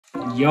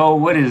Yo,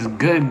 what is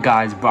good,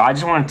 guys, bro? I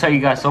just want to tell you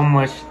guys so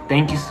much.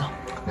 Thank you so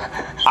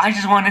I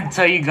just want to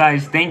tell you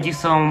guys thank you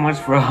so much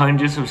for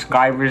 100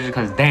 subscribers,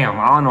 because damn,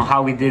 I don't know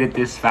how we did it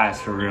this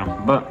fast for real.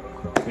 But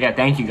yeah,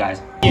 thank you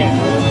guys. Yeah.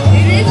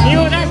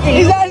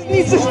 His ass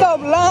needs to stop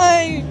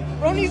lying.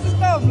 Bro needs to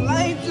stop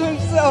lying to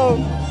himself.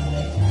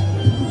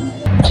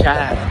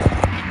 Chat.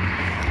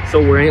 So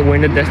we're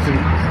in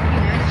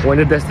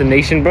the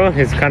destination, bro.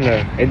 It's kind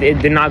of it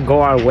did not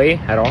go our way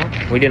at all.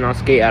 We did not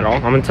skate at all.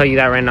 I'm gonna tell you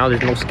that right now.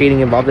 There's no skating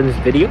involved in this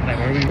video.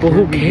 But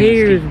who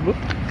cares, bro?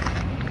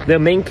 The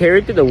main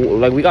character,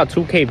 we got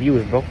 2K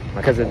views, bro,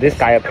 because of this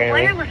guy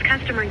apparently. The wireless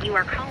customer you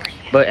are calling.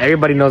 But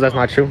everybody knows that's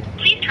not true.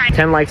 Please try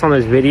 10 likes on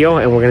this video,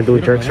 and we're gonna do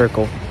a jerk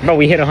circle. Bro,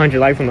 we hit 100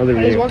 likes on another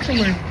video. Walk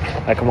somewhere.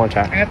 Like, come on,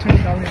 chat. I got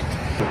 $20.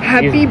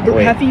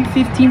 Happy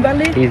 15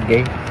 vale. He's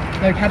gay.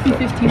 Like happy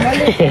 15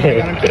 vale.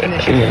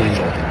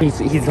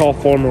 He's all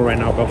formal right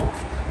now, bro,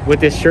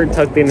 with his shirt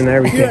tucked in and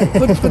everything.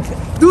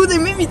 Yeah, dude, they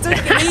made me tuck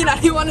it in. I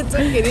didn't want to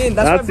tuck it in.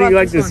 That's what you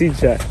like to see,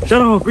 chat.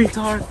 Shut up,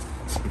 retard.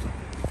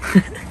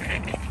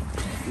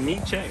 Me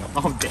check.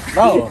 Oh,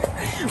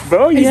 damn.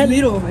 Bro, you had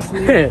little.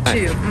 Shit,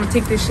 I'm gonna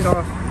take this shit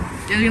off.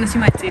 You're gonna see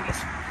my titties.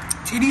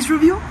 Titties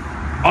reveal?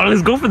 Oh,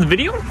 let's go for the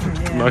video.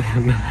 Yeah. No.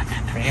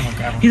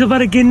 He's about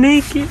to get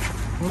naked.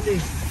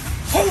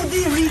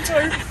 Holy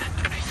retard.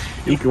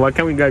 Why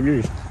can't we grab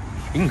yours?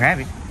 You can grab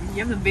it. You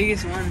have the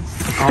biggest ones.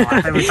 Oh,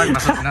 I thought we were talking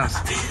about something else.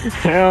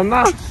 Hell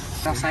no.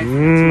 Outside.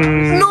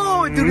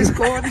 No, dude, it's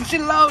cold.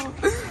 Chill out.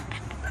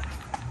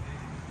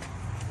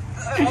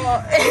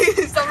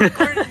 Hey, stop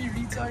recording, you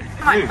retard.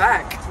 My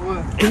back.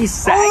 What? He's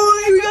sad.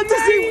 Oh, we got the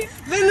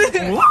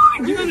same.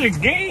 What? You guys are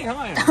gay,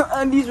 huh?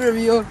 Undies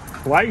reveal.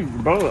 Why,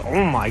 bro?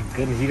 Oh my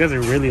goodness, you guys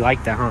are really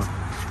like that, huh?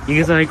 You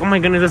guys are like, oh my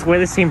goodness, let's wear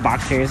the same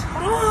boxers.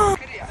 I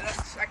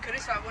could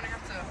have, so I wouldn't have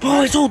to.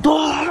 Bro, it's so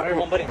dark.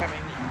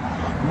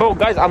 Bro,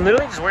 guys, I'm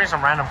literally just wearing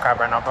some random crap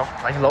right now, bro.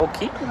 Like low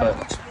key,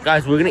 but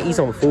guys, we're gonna eat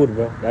some food,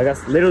 bro. Like,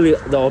 that's literally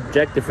the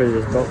objective for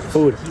this, bro.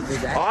 Food.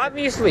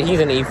 Obviously, he's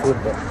gonna eat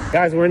food, bro.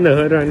 Guys, we're in the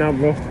hood right now,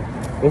 bro.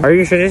 Are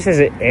you sure this is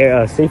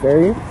a safe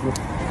area?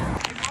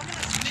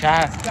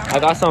 Chat, I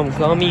got some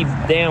gummy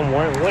damn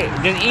worm. Wait,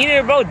 just eat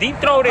it, bro. Deep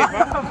throat it,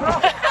 bro.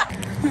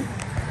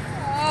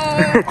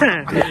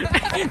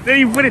 Then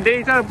you put it. Then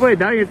you try to put it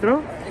down your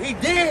throat. He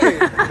did.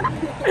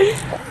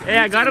 Hey,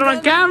 I got it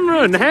on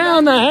camera.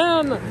 Hell no,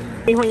 hell no.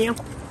 Yo,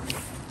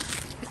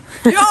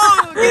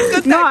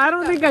 No, I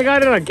don't think I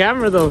got it on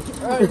camera though.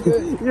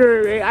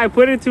 I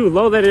put it too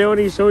low that it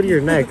only showed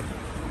your neck.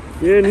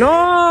 Yeah,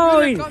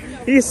 no,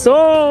 he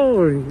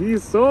sold. He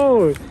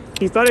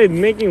started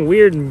making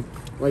weird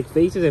like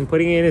faces and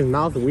putting it in his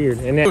mouth weird.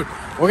 And then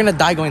We're gonna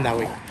die going that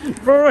way.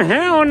 bro,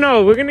 hell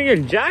no, we're gonna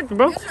get jacked,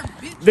 bro.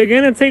 They're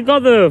gonna take all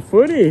the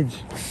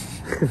footage.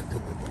 Let's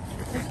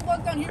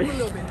walk down here for a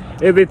little bit.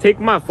 If they take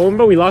my phone,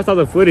 bro, we lost all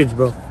the footage,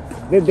 bro.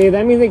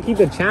 That means they keep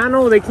the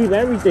channel, they keep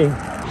everything.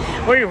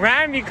 We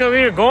ran because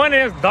we were going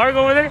and it's dark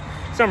over there.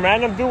 Some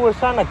random dude was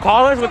trying to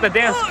call us with the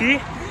damn ski.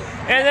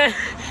 And then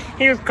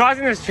he was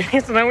crossing the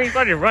street, so then we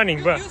started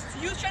running, bro.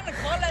 You was trying to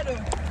call at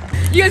him.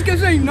 You guys kept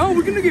saying, no,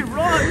 we're gonna get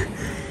robbed.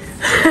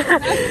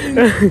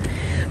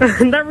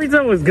 That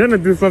reason was gonna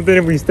do something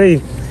if we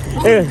stayed.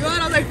 Oh my god,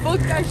 I was like, fuck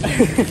that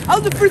shit. I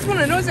was the first one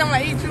to notice. I'm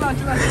like, hey, chill out.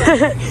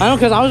 I know,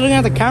 because I was looking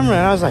at the camera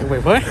and I was like,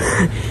 wait, what?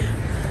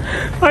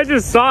 I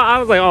just saw it, I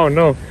was like, oh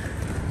no.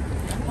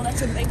 Oh,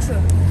 that's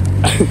Alexa.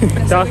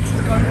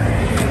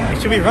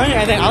 Should we run?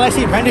 And then all I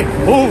see Brandon,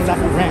 boom, that's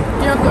what ran.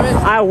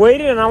 I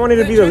waited and I wanted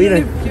to be the leader.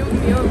 It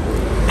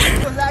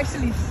was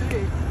actually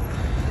sick.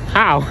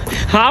 How?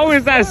 How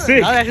is that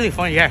sick? That was actually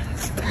funny, yeah.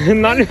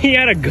 Not if he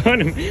had a gun.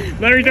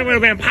 Not every time would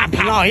have been pop,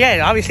 pop. No,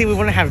 yeah, obviously we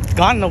wouldn't have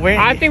gone nowhere.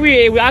 I think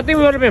we would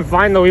have been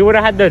fine though. We would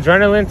have had the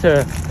adrenaline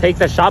to take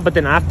the shot, but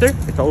then after,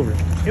 it's over.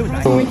 It was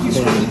nice.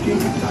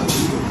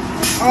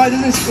 Oh, it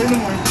doesn't squirt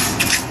anymore.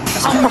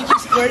 That's gonna make you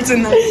squirt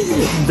tonight.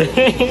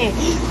 Dang,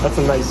 that's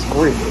a nice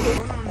squirt.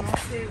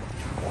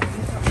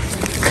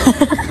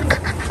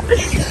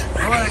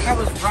 Oh, that guy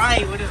was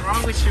right. What is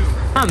wrong with you?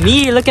 Not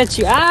me, look at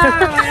you.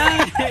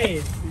 Ah,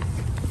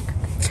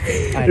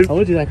 I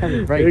told you that guy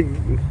was right.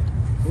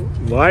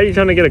 Why are you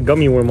trying to get a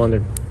gummy worm on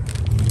there?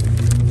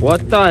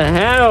 What the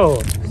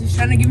hell? He's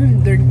trying to give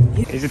him their.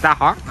 Is it that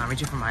hot? I'm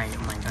reaching for my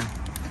gun.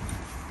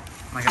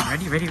 My gun,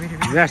 ready.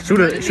 Yeah,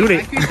 shoot it.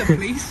 The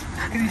police,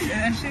 because he said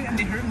that shit and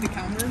they heard him the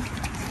camera.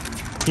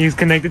 He's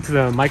connected to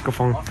the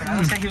microphone. Oh,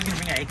 I said he was gonna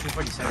bring an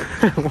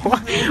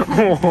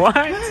AK-47. What?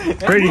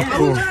 Pretty I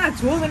cool. was at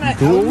 12 and I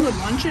was at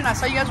lunch and I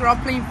saw you guys were all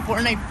playing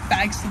Fortnite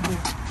bags to go.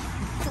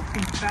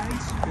 Fucking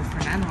bags.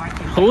 Fernando, I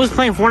can't. Who was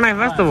playing Fortnite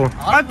Festival?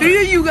 All three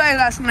of you guys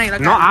last night. Like,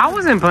 No, I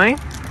wasn't playing.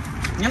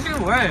 Yes, you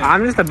were.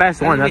 I'm just the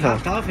best one, that's we all.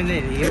 hopped off and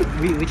then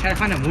we tried to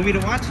find a movie to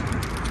watch.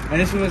 And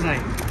this one was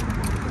like,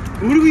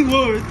 what do we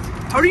want?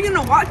 How are you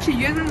gonna watch it?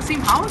 You guys are in the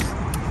same house?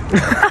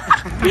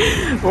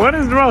 What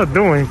is bro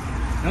doing?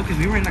 No, because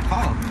we were in the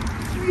call.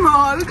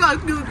 Oh, look how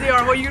cute they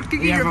are. What, you're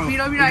kicking your feet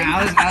up?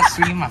 I was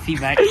swinging my feet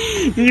back.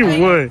 You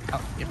would. Oh,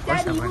 of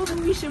course I Daddy, would. what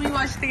movie should we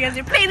watch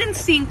together? Play it in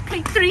sync.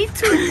 Play 3,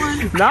 2,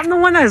 1. I'm the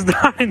one that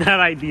started that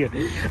idea.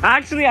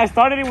 Actually, I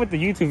started it with the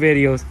YouTube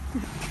videos.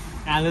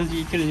 I lose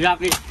you to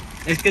drop it.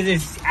 It's because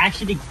it's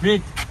actually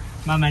gripped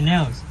by my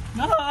nails.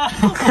 No.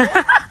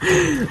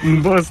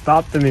 Both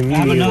stopped them I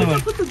have immediately. another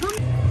one.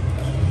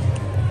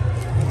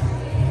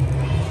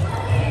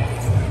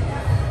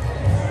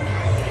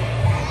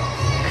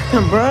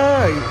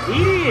 Bro,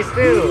 eat it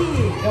still.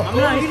 I'm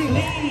not eating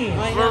it.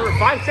 Right For now.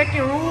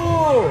 5-second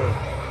rule.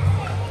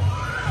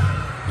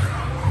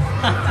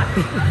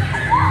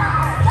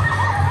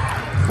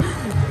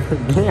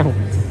 Damn.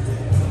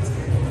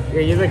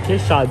 Yeah, you're the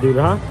kiss shot, dude,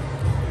 huh?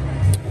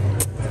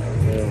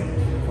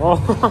 Yeah. Oh,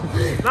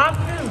 not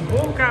this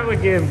bull crap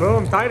again, bro.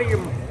 I'm tired of your.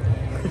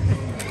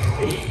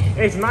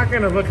 It's not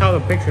gonna look how the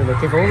picture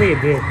looks. If only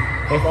it did.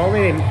 If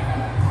only it.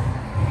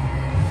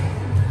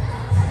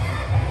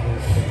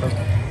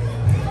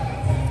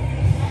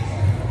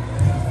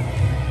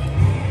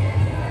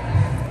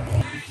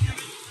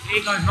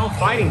 Hey guys, no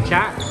fighting,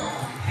 chat.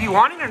 Do you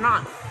want it or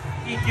not?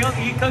 You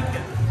cooked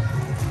it.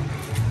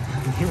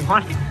 Do you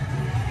want it?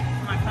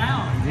 My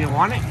clown. Do you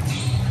want it?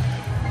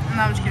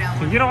 No, I'm just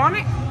kidding. You don't want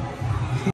it?